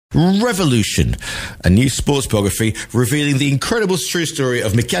Revolution, a new sports biography revealing the incredible true story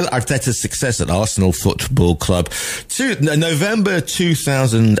of Mikel Arteta's success at Arsenal Football Club. November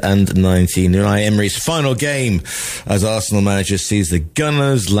 2019, Unai Emery's final game as Arsenal manager sees the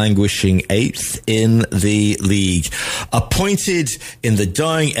Gunners languishing 8th in the league. Appointed in the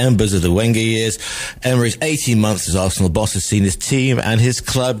dying embers of the Wenger years, Emery's 18 months as Arsenal boss has seen his team and his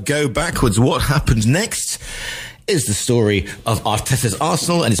club go backwards. What happened next is the story of Arteta's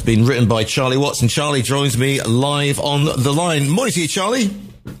Arsenal, and it's been written by Charlie Watts. And Charlie joins me live on the line. Morning to you, Charlie.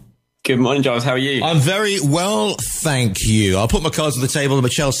 Good morning, Giles. How are you? I'm very well, thank you. I'll put my cards on the table. I'm a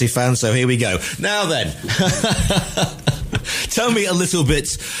Chelsea fan, so here we go. Now then, tell me a little bit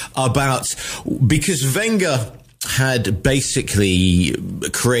about, because Wenger had basically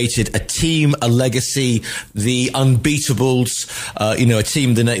created a team, a legacy, the unbeatables, a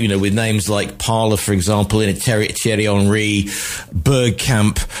team, with names like Parler, for example, in Thierry Henry,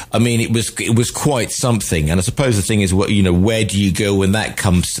 Bergkamp. I mean, it was quite something. And I suppose the thing is, where do you go when that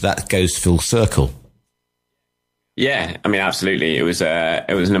goes full circle? Yeah, I mean, absolutely. It was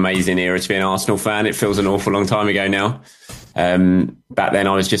an amazing era to be an Arsenal fan. It feels an awful long time ago now. Back then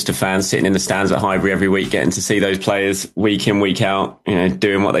I was just a fan sitting in the stands at Highbury every week, getting to see those players week in, week out,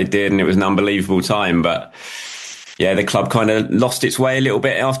 doing what they did. And it was an unbelievable time. But yeah, the club kind of lost its way a little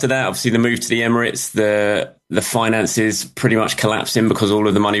bit after that. Obviously the move to the Emirates, the finances pretty much collapsing because all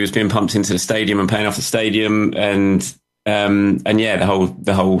of the money was being pumped into the stadium and paying off the stadium. And yeah,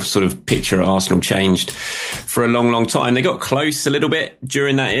 the whole sort of picture at Arsenal changed for a long, long time. They got close a little bit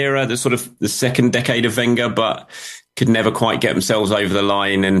during that era, the second decade of Wenger, but could never quite get themselves over the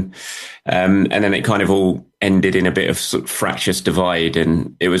line. And then it kind of all ended in a bit of sort of fractious divide.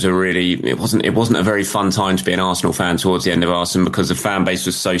 And it wasn't a very fun time to be an Arsenal fan towards the end of Arsenal, because the fan base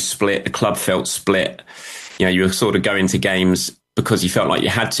was so split. The club felt split. You were sort of going to games because you felt like you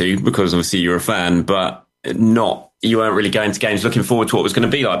had to, because obviously you're a fan, but you weren't really going to games looking forward to what it was going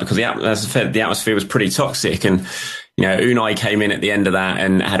to be like, because as I said, the atmosphere was pretty toxic. And, Unai came in at the end of that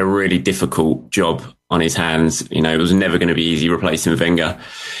and had a really difficult job on his hands. It was never going to be easy replacing Wenger.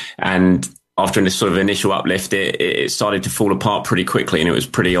 And after this sort of initial uplift, it started to fall apart pretty quickly. And it was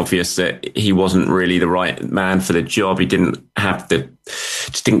pretty obvious that he wasn't really the right man for the job. He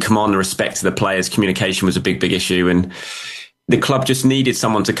just didn't command the respect of the players. Communication was a big issue. And the club just needed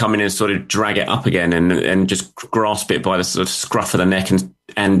someone to come in and sort of drag it up again and just grasp it by the sort of scruff of the neck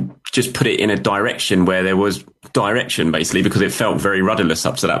and just put it in a direction where there was direction, basically, because it felt very rudderless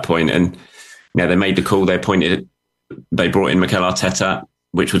up to that point. And they made the call. They brought in Mikel Arteta,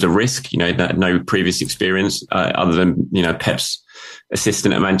 which was a risk. No previous experience other than Pep's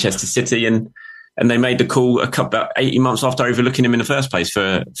assistant at Manchester City, and they made the call about 18 months after overlooking him in the first place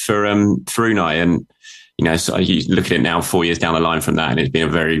for Unai. And so you look at it now, 4 years down the line from that, and it's been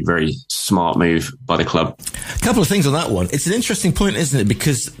a very, very smart move by the club. A couple of things on that one. It's an interesting point, isn't it?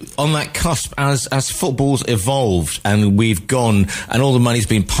 Because on that cusp, as football's evolved and we've gone and all the money's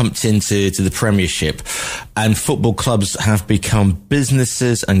been pumped into the Premiership, and football clubs have become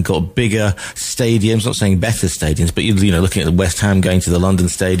businesses and got bigger stadiums, not saying better stadiums, but looking at the West Ham going to the London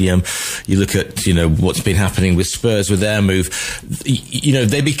Stadium, you look at, what's been happening with Spurs with their move,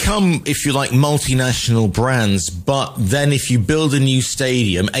 they become, if you like, multinational brands. But then if you build a new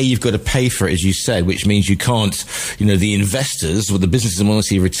stadium, A, you've got to pay for it, as you said, which means you can't, the investors or the businesses want to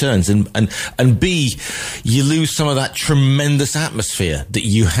see returns, and B, you lose some of that tremendous atmosphere that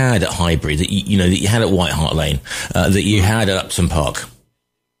you had at Highbury, that you had at White Hart Lane, that you had at Upton Park.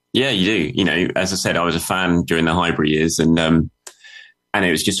 Yeah, you do. As I said, I was a fan during the Highbury years, and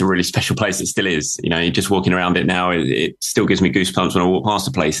it was just a really special place. It still is. Just walking around it now, it still gives me goosebumps when I walk past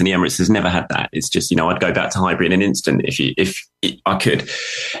the place. And the Emirates has never had that. It's just, I'd go back to Highbury in an instant if I could.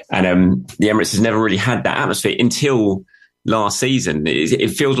 And the Emirates has never really had that atmosphere until last season.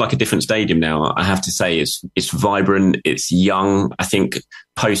 It feels like a different stadium now. I have to say, it's vibrant. It's young. I think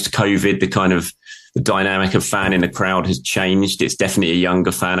post-COVID, the dynamic of fan in the crowd has changed. It's definitely a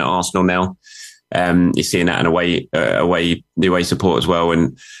younger fan at Arsenal now. You're seeing that in the away support as well.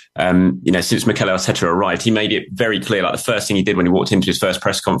 And, since Mikel Arteta arrived, he made it very clear, like the first thing he did when he walked into his first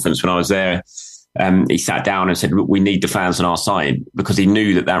press conference when I was there, he sat down and said, we need the fans on our side, because he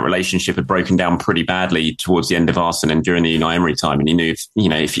knew that relationship had broken down pretty badly towards the end of Arsenal and during the Unai Emery time. And he knew,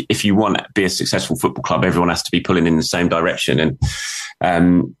 if you want to be a successful football club, everyone has to be pulling in the same direction.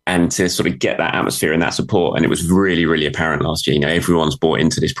 And to sort of get that atmosphere and that support. And it was really, really apparent last year. Everyone's bought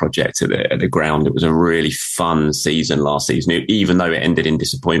into this project at the ground. It was a really fun season last season, even though it ended in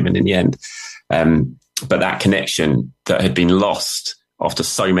disappointment in the end. But that connection that had been lost after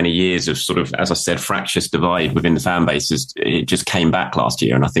so many years of sort of, as I said, fractious divide within the fan bases, it just came back last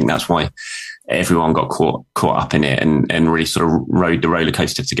year. And I think that's why everyone got caught up in it and really sort of rode the roller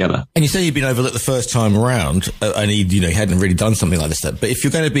coaster together. And you say you've been overlooked the first time around, and he hadn't really done something like this. But if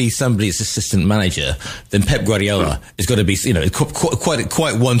you're going to be somebody's assistant manager, then Pep Guardiola has got to be,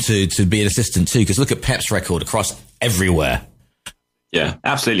 quite one to be an assistant too. Because look at Pep's record across everywhere. Yeah,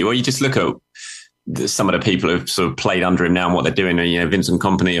 absolutely. Well, you just look at some of the people who've sort of played under him now and what they're doing. Vincent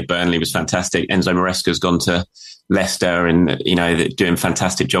Kompany at Burnley was fantastic. Enzo Maresca's gone to Leicester and, they're doing a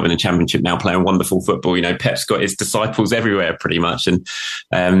fantastic job in the Championship now, playing wonderful football. Pep's got his disciples everywhere pretty much. And,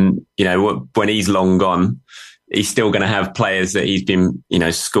 when he's long gone, he's still going to have players that he's been,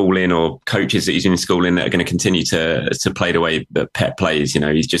 schooling, or coaches that he's been schooling that are going to continue to play the way that Pep plays.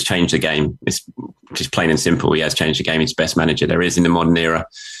 He's just changed the game. It's just plain and simple. He has changed the game. He's the best manager there is in the modern era.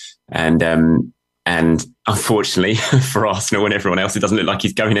 And unfortunately for Arsenal and everyone else, it doesn't look like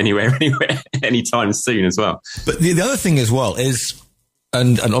he's going anywhere anytime soon as well. But the other thing as well is,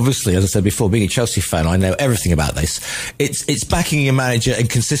 and obviously, as I said before, being a Chelsea fan, I know everything about this. It's backing your manager and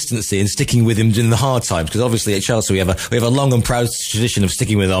consistency and sticking with him in the hard times. Because obviously at Chelsea we have a long and proud tradition of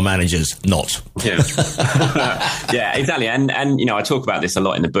sticking with our managers. Not. Yeah. Yeah, exactly. And I talk about this a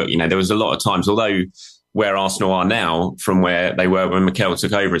lot in the book. There was a lot of times, although where Arsenal are now from where they were when Mikel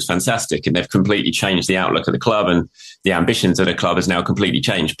took over is fantastic, and they've completely changed the outlook of the club, and the ambitions of the club has now completely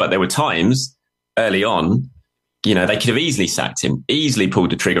changed. But there were times early on, they could have easily sacked him, easily pulled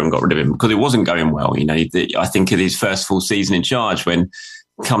the trigger and got rid of him because it wasn't going well. I think of his first full season in charge, when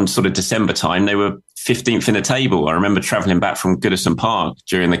come sort of December time, they were 15th in the table. I remember travelling back from Goodison Park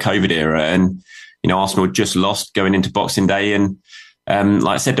during the COVID era, and, Arsenal had just lost going into Boxing Day, and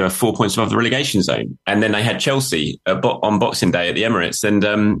like I said, they were 4 points above the relegation zone. And then they had Chelsea on Boxing Day at the Emirates.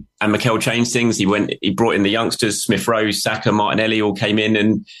 And Mikel changed things. He brought in the youngsters, Smith Rowe, Saka, Martinelli all came in,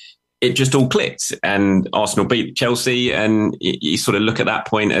 and it just all clicked. And Arsenal beat Chelsea. And you sort of look at that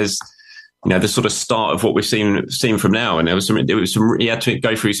point as, the sort of start of what we've seen from now. And he had to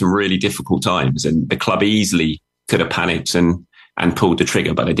go through some really difficult times, and the club easily could have panicked and pulled the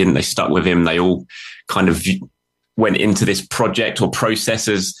trigger, but they didn't. They stuck with him. They all kind of went into this project or process,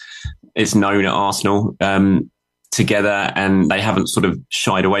 as it's known at Arsenal, together, and they haven't sort of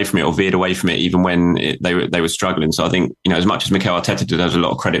shied away from it or veered away from it, even when they were struggling. So I think, as much as Mikel Arteta deserves a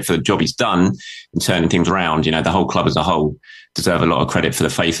lot of credit for the job he's done in turning things around, the whole club as a whole deserve a lot of credit for the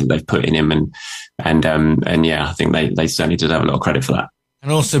faith that they've put in him, and yeah, I think they certainly deserve a lot of credit for that.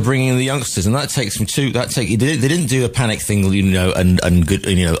 And also bringing in the youngsters, and that takes them to they didn't do a panic thing, and good,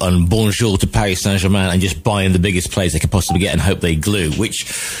 and bonjour to Paris Saint-Germain and just buy in the biggest players they could possibly get and hope they glue.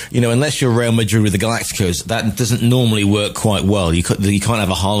 Which, unless you're Real Madrid with the Galacticos, that doesn't normally work quite well. You can't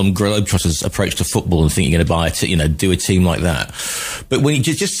have a Harlem Globetrotters approach to football and think you're going to do a team like that. But when you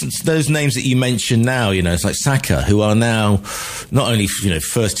just those names that you mentioned now, it's like Saka, who are now not only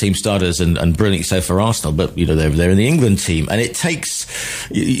first team starters and brilliant so for Arsenal, but they're in the England team, and it takes.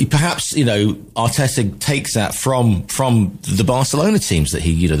 Perhaps Arteta takes that from the Barcelona teams that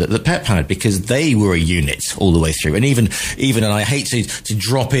that Pep had, because they were a unit all the way through, and even and I hate to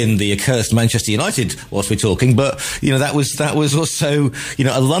drop in the accursed Manchester United whilst we're talking, but that was also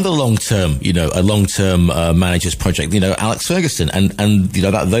a long term manager's project. Alex Ferguson and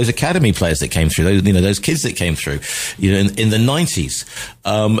those academy players that came through, those kids that came through in the 90s.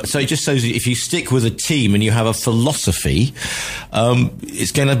 So it just shows if you stick with a team and you have a philosophy,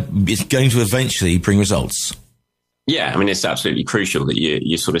 it's going to eventually bring results. Yeah, I mean, it's absolutely crucial that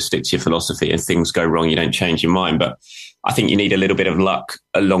you sort of stick to your philosophy, and things go wrong, you don't change your mind. But I think you need a little bit of luck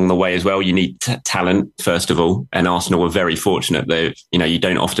along the way as well. You need talent, first of all. And Arsenal were very fortunate that, you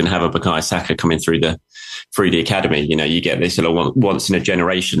don't often have a Bukayo Saka coming through the academy. You get this once in a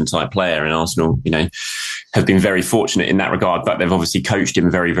generation type player, and Arsenal, have been very fortunate in that regard. But they've obviously coached him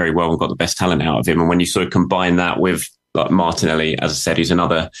very, very well and got the best talent out of him. And when you sort of combine that with like Martinelli, as I said, he's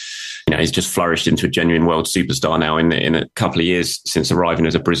another, he's just flourished into a genuine world superstar now in a couple of years since arriving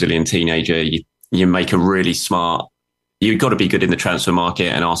as a Brazilian teenager. You make a really smart, you've got to be good in the transfer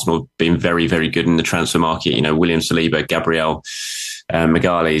market, and Arsenal have been very, very good in the transfer market. William Saliba, Gabriel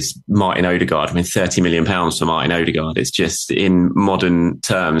Magalhaes, Martin Odegaard. I mean, £30 million for Martin Odegaard. It's just, in modern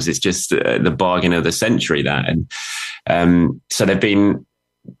terms, it's just the bargain of the century, that. And so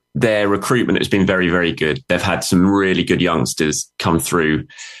their recruitment has been very, very good. They've had some really good youngsters come through,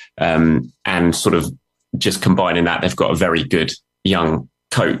 and sort of just combining that, they've got a very good young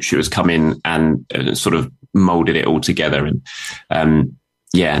coach who has come in and sort of molded it all together. And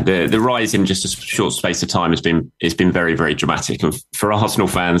the rise in just a short space of time has been very, very dramatic. And for Arsenal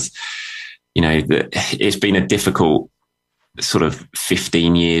fans, it's been a difficult sort of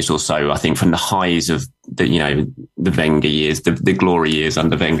 15 years or so, I think, from the highs of the Wenger years, the glory years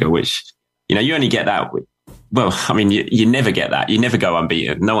under Wenger, which, you only get that. Well, I mean, you never get that. You never go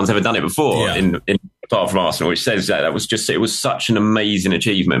unbeaten. No one's ever done it before apart from Arsenal, which says that it was such an amazing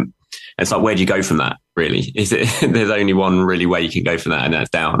achievement. And it's like, where do you go from that, really? There's only one really way you can go from that, and that's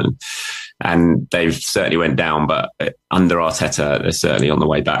down. And they've certainly went down, but under Arteta, they're certainly on the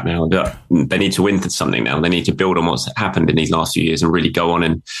way back now. They need to win something now. They need to build on what's happened in these last few years and really go on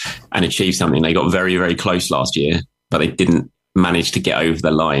and achieve something. They got very, very close last year, but they didn't manage to get over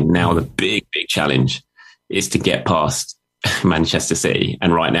the line. Now the big, big challenge is to get past Manchester City.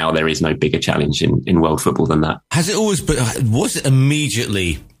 And right now there is no bigger challenge in world football than that. Has it always been, was it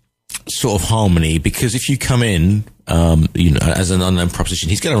immediately sort of harmony? Because if you come in, as an unknown proposition,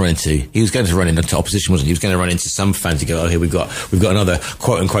 he was going to run into opposition, wasn't he? He was going to run into some fans who go, oh, here we've got another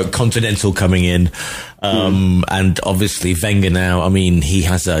quote unquote continental coming in. And obviously Wenger now, I mean, he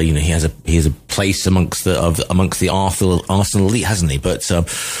has a place amongst the Arsenal elite, hasn't he? But,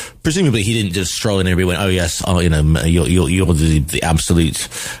 presumably he didn't just stroll in and everybody went, oh yes, you're the absolute,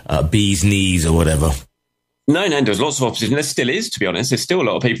 bee's knees or whatever. No, there's lots of opposition. There still is, to be honest. There's still a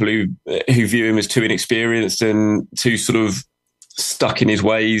lot of people who view him as too inexperienced and too sort of stuck in his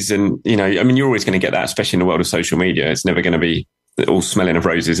ways. And, I mean, you're always going to get that, especially in the world of social media. It's never going to be all smelling of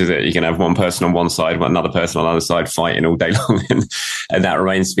roses, is it? You're going to have one person on one side, another person on the other side fighting all day long. And that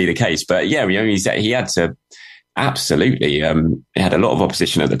remains to be the case. But yeah, he had to absolutely, he had a lot of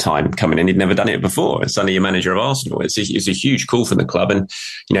opposition at the time coming in. He'd never done it before. And suddenly you're manager of Arsenal. It's a huge call from the club. And,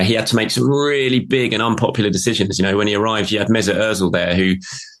 he had to make some really big and unpopular decisions. When he arrived, you had Mesut Ozil there, who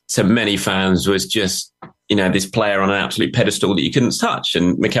to many fans was just, this player on an absolute pedestal that you couldn't touch.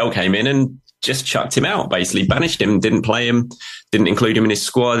 And Mikel came in and just chucked him out, basically banished him, didn't play him, didn't include him in his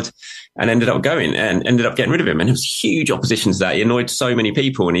squad, and ended up getting rid of him. And it was huge opposition to that. He annoyed so many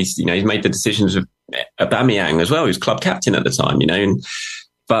people, and he's made the decisions of Aubameyang as well, who's club captain at the time,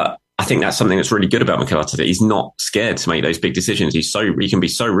 but I think that's something that's really good about Mikel Arteta. He's not scared to make those big decisions. He can be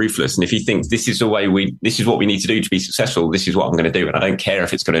so ruthless. And if he thinks this is what we need to do to be successful, this is what I'm going to do. And I don't care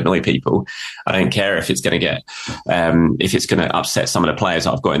if it's going to annoy people. I don't care if it's going to if it's going to upset some of the players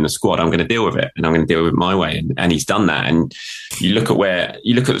that I've got in the squad. I'm going to deal with it, and I'm going to deal with it my way. And he's done that. And you look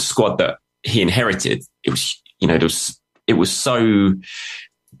at the squad that he inherited. It was so.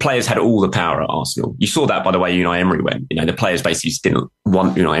 Players had all the power at Arsenal. You saw that by the way Unai Emery went. The players basically didn't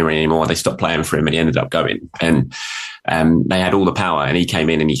want Unai Emery anymore. They stopped playing for him, and he ended up going. And they had all the power, and he came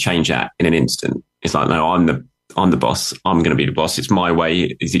in and he changed that in an instant. It's like, no, I'm the boss. I'm going to be the boss. It's my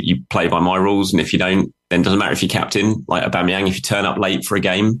way. Is that you play by my rules, and if you don't, then it doesn't matter if you're captain. Like Aubameyang, if you turn up late for a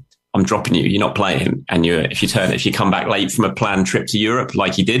game, I'm dropping you. You're not playing. And if you come back late from a planned trip to Europe,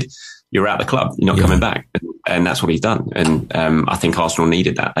 like he did, you're out the club. You're not coming back. And that's what he's done. And I think Arsenal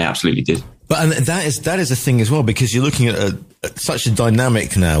needed that. They absolutely did. But that is a thing as well, because you're looking at such a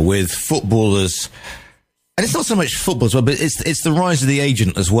dynamic now with footballers. And it's not so much football as well, but it's the rise of the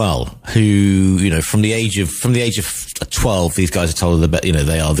agent as well, who, from the age of 12, these guys are told that,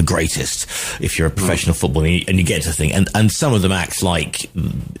 they are the greatest if you're a professional footballer, and you get to think, and some of them act like,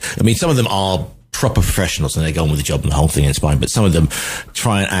 some of them are proper professionals and they go on with the job and the whole thing is fine, but some of them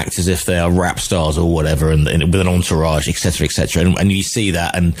try and act as if they are rap stars or whatever, and with an entourage, etc., and you see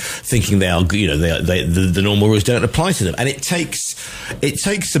that and thinking they are, the normal rules don't apply to them, and it takes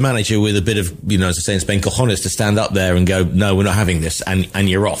the manager with a bit of, as I say in Spain, cojones, to stand up there and go, no, we're not having this, and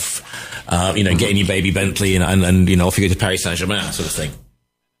you're off, getting your baby Bentley and off you go to Paris Saint-Germain, sort of thing.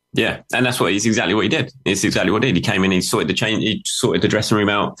 Yeah, and that's exactly what he did. It's exactly what he did. He came in, he sorted the dressing room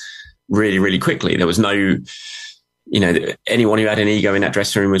out really, really quickly. There was no, anyone who had an ego in that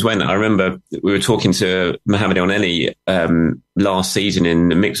dressing room was when. I remember we were talking to Mohamed El-Neni last season in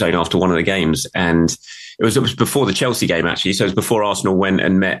the mix zone after one of the games, and it was before the Chelsea game, actually. So it was before Arsenal went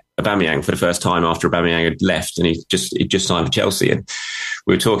and met Aubameyang for the first time after Aubameyang had left, and he just signed for Chelsea. And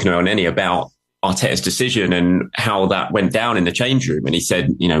we were talking to El-Neni about Arteta's decision and how that went down in the change room. And he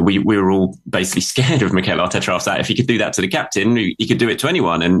said, we were all basically scared of Mikel Arteta after that. If he could do that to the captain, he could do it to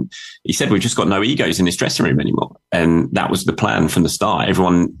anyone. And he said, we've just got no egos in this dressing room anymore. And that was the plan from the start.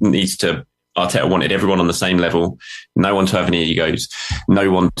 Arteta wanted everyone on the same level, no one to have any egos, no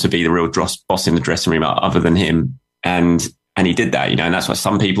one to be the real boss in the dressing room other than him. And he did that, and that's why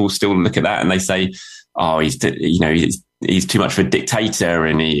some people still look at that and they say, oh, he's too much of a dictator,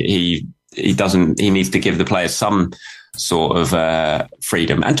 and he needs to give the players some sort of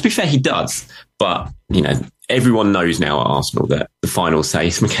freedom. And to be fair, he does. But, everyone knows now at Arsenal that the final say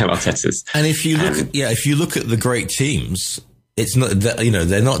is Mikel Arteta's. And if you look at the great teams, it's not that,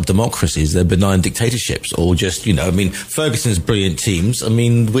 they're not democracies, they're benign dictatorships, or just, Ferguson's brilliant teams. I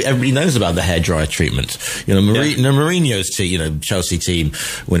mean, everybody knows about the hairdryer treatment. Mourinho's Chelsea team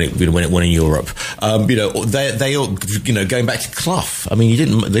when it won in Europe. They all, going back to Clough. I mean,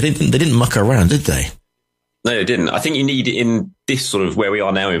 they didn't muck around, did they? No, they didn't. I think you need, in this sort of where we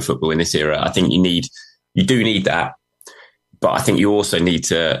are now in football in this era, I think you do need that, but I think you also need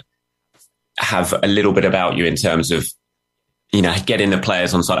to have a little bit about you in terms of, getting the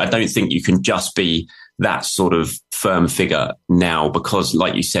players on side. I don't think you can just be that sort of firm figure now, because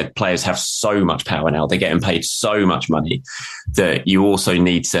like you said, players have so much power now. They're getting paid so much money that you also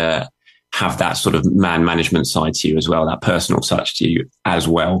need to have that sort of man management side to you as well, that personal touch to you, as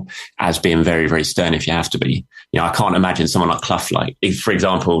well as being very, very stern if you have to be. I can't imagine someone like Clough, for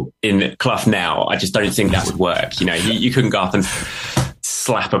example, in Clough now, I just don't think that would work. You couldn't go up and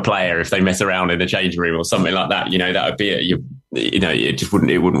slap a player if they mess around in the change room or something like that. That would be it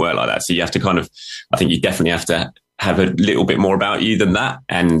wouldn't work like that. So you have to I think you definitely have to have a little bit more about you than that.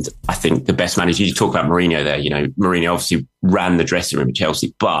 And I think the best manager, you talk about Mourinho there, Mourinho obviously ran the dressing room at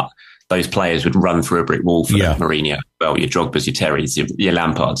Chelsea, but those players would run through a brick wall for Mourinho. Well, your Drogba's, your Terry's, your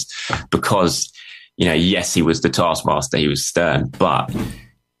Lampards, because, yes, he was the taskmaster, he was stern, but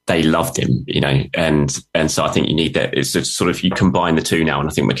they loved him, and so I think you need that. It's just sort of, you combine the two now, and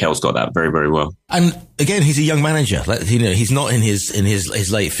I think Mikel's got that very, very well. And again, he's a young manager. He's not in his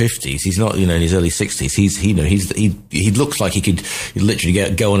late 50s. He's not, in his early 60s. He looks like he could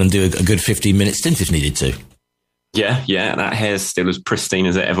literally go on and do a good 15-minute stint if needed to. Yeah. That hair's still as pristine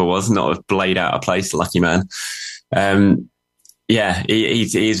as it ever was. Not a blade out of place. Lucky man. He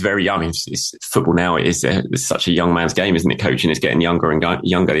is very young. It's football now. It's such a young man's game, isn't it? Coaching is getting younger and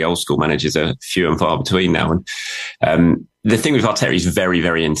younger. The old school managers are few and far between now. And the thing with Arteta, he's very,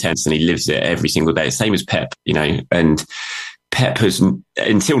 very intense, and he lives it every single day. Same as Pep, and Pep has,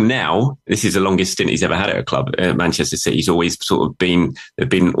 until now, this is the longest stint he's ever had at a club. Manchester City, he's always sort of they've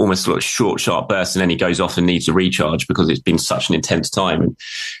been almost like short, sharp bursts, and then he goes off and needs a recharge because it's been such an intense time. And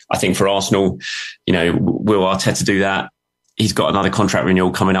I think for Arsenal, will Arteta do that? He's got another contract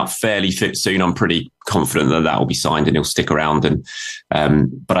renewal coming up fairly soon. I'm pretty confident that will be signed and he'll stick around. And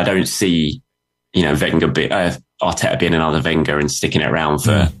but I don't see, Arteta being another Wenger and sticking it around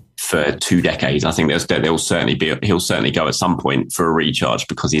for 2 decades. I think he'll certainly go at some point for a recharge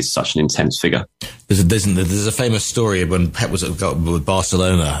because he's such an intense figure. There's a famous story when Pep was with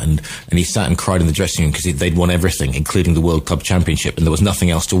Barcelona and he sat and cried in the dressing room because they'd won everything, including the World Club Championship, and there was nothing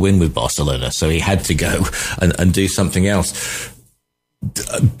else to win with Barcelona, so he had to go and do something else.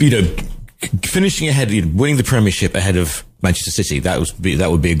 Finishing ahead, winning the Premiership ahead of Manchester City, that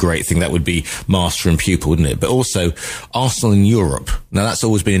would be a great thing. That would be master and pupil, wouldn't it? But also Arsenal in Europe. Now that's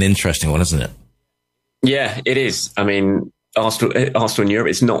always been an interesting one, hasn't it? Yeah, it is. I mean, Arsenal in Europe,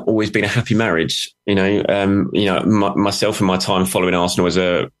 it's not always been a happy marriage. Myself in my time following Arsenal as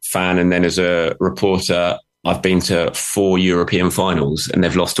a fan and then as a reporter, I've been to 4 European finals and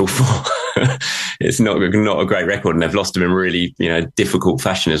they've lost all 4. It's not a great record, and they've lost them in really, difficult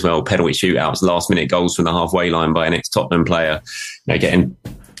fashion as well. Penalty shootouts, last minute goals from the halfway line by an ex-Tottenham player, getting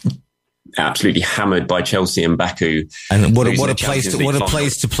absolutely hammered by Chelsea and Baku. And what a place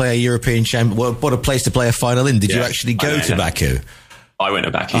to play a European champion. What a place to play a final in. Did you actually go to Baku? I went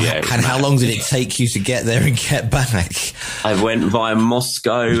to Baku, yeah. And how long did it take you to get there and get back? I went via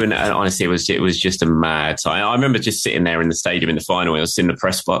Moscow, and honestly, it was just a mad time. I remember just sitting there in the stadium in the final. I was in the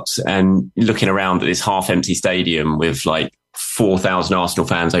press box and looking around at this half-empty stadium with 4,000 Arsenal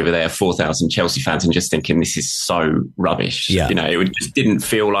fans over there, 4,000 Chelsea fans, and just thinking, this is so rubbish. Yeah. It just didn't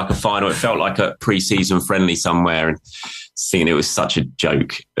feel like a final. It felt like a pre-season friendly somewhere. And seeing it was such a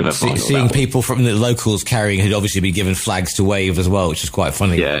joke of a final. Seeing people from the locals who'd obviously been given flags to wave as well, which is quite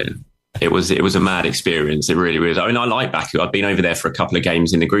funny. Yeah. It was a mad experience. It really was. I mean, I like Baku. I'd been over there for a couple of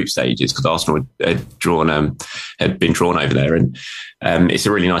games in the group stages because Arsenal had been drawn over there, and it's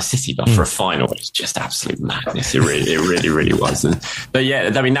a really nice city. But for a final, it's just absolute madness. It really was. But yeah,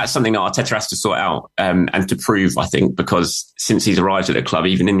 I mean, that's something that Arteta has to sort out and to prove, I think, because since he's arrived at the club,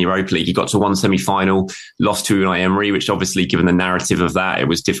 even in the Europa League, he got to one semi-final, lost to Unai Emery, which obviously, given the narrative of that, it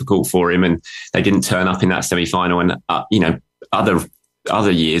was difficult for him, and they didn't turn up in that semi-final. And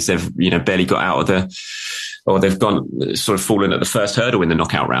other years they've barely got out of or they've gone sort of fallen at the first hurdle in the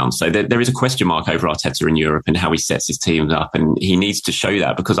knockout round. So there is a question mark over Arteta in Europe and how he sets his teams up, and he needs to show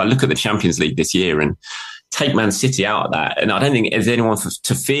that, because I look at the Champions League this year and take Man City out of that, and I don't think there's anyone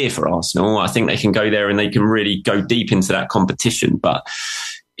to fear for Arsenal. I think they can go there and they can really go deep into that competition, but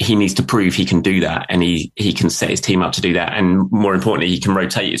he needs to prove he can do that, and he can set his team up to do that, and more importantly, he can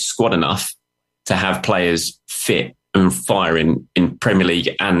rotate his squad enough to have players fit and fire in Premier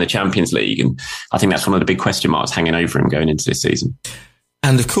League and the Champions League. And I think that's one of the big question marks hanging over him going into this season.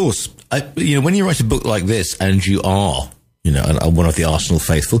 And of course, when you write a book like this and you are, one of the Arsenal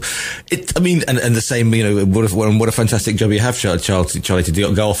faithful, and the same, what a fantastic job you have, Charlie,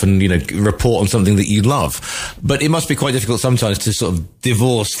 to go off and, report on something that you love. But it must be quite difficult sometimes to sort of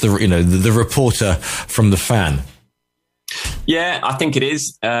divorce the reporter from the fan. Yeah, I think it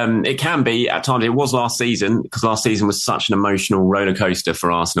is. It can be at times. It was last season, because last season was such an emotional roller coaster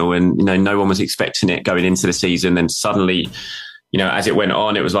for Arsenal, and no one was expecting it going into the season. And suddenly, as it went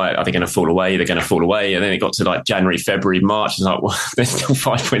on, it was like, are they going to fall away? They're going to fall away. And then it got to like January, February, March. It's like, well, they're still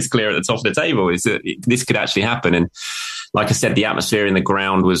 5 points clear at the top of the table. This could actually happen. And like I said, the atmosphere in the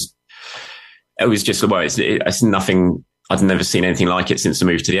ground was just, it's nothing. I'd never seen anything like it since the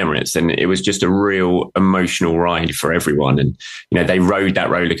move to the Emirates. And it was just a real emotional ride for everyone. And, they rode that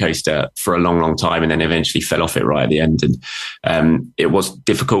roller coaster for a long, long time and then eventually fell off it right at the end. And it was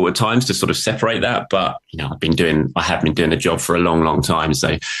difficult at times to sort of separate that. But, I have been doing the job for a long, long time.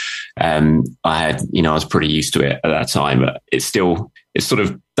 So I was pretty used to it at that time. But it's sort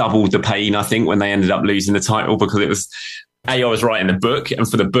of doubled the pain, I think, when they ended up losing the title, because it was... A, I was writing the book, and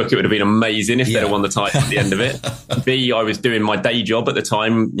for the book, it would have been amazing if they'd have won the title at the end of it. B, I was doing my day job at the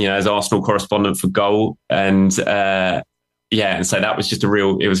time, as Arsenal correspondent for Goal. And, and so that was just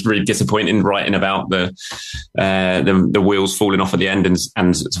it was really disappointing writing about the wheels falling off at the end. And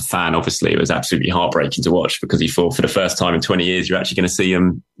as a fan, obviously, it was absolutely heartbreaking to watch, because you thought for the first time in 20 years, you're actually going to see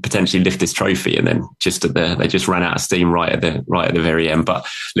them potentially lift this trophy. And then they just ran out of steam right at the very end. But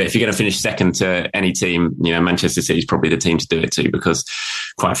look, if you're going to finish second to any team, Manchester City is probably the team to do it to, because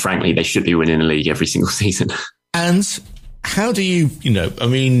quite frankly, they should be winning the league every single season. And how do you,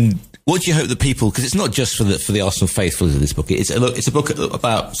 what do you hope that people, because it's not just for the Arsenal faithful of this book, it's a book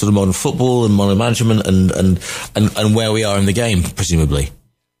about sort of modern football and modern management and where we are in the game, presumably.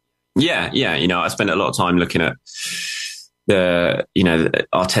 Yeah. I spent a lot of time looking at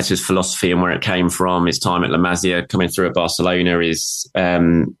Arteta's philosophy and where it came from, his time at La Masia, coming through at Barcelona, his,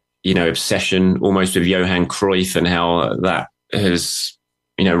 obsession almost with Johan Cruyff, and how that has,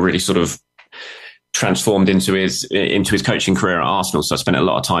 really sort of transformed into his coaching career at Arsenal. So I spent a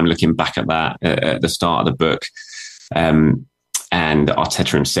lot of time looking back at that at the start of the book. And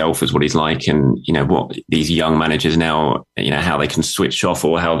Arteta himself is what he's like, and, what these young managers now, how they can switch off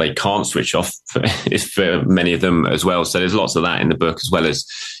or how they can't switch off is for many of them as well. So there's lots of that in the book, as well as,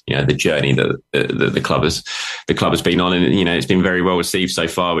 the journey that the club has been on. And, it's been very well received so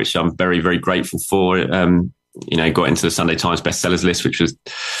far, which I'm very, very grateful for. Got into the Sunday Times bestsellers list, which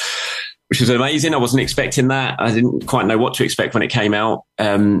was amazing. I wasn't expecting that. I didn't quite know what to expect when it came out.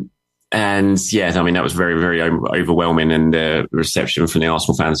 And that was very, very overwhelming, and the reception from the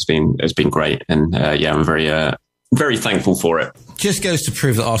Arsenal fans has been great. And I'm very, very thankful for it. Just goes to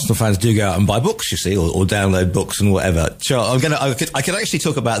prove that Arsenal fans do go out and buy books, you see, or download books and whatever. Charles, I could actually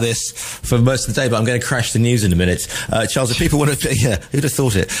talk about this for most of the day, but I'm going to crash the news in a minute. Charles, if people want to, who'd have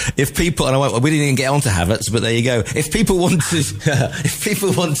thought it? If people, we didn't even get on to Havertz, but there you go. If people wanted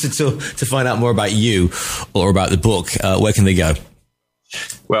to find out more about you or about the book, where can they go?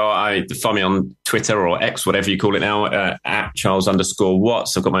 Well, find me on Twitter or X, whatever you call it now, at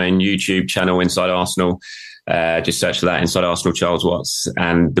Charles_Watts. I've got my own YouTube channel, Inside Arsenal. Just search for that, Inside Arsenal, Charles Watts.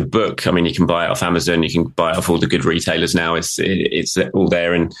 And the book, you can buy it off Amazon. You can buy it off all the good retailers now. It's all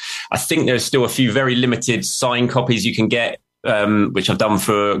there. And I think there's still a few very limited signed copies you can get, which I've done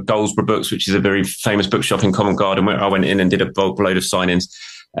for Goldsborough Books, which is a very famous bookshop in Covent Garden, where I went in and did a bulk load of signings.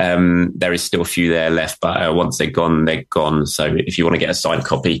 There is still a few there left, but once they're gone, they're gone. So if you want to get a signed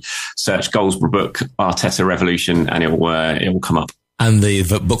copy, search Goldsborough Book, Arteta Revolution, and it will come up. And the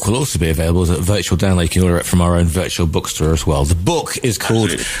book will also be available as a virtual download. You can order it from our own virtual bookstore as well. The book is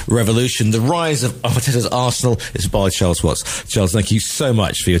called Revolution, The Rise of Arteta's Arsenal. It's by Charles Watts. Charles, thank you so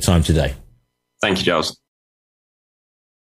much for your time today. Thank you, Giles.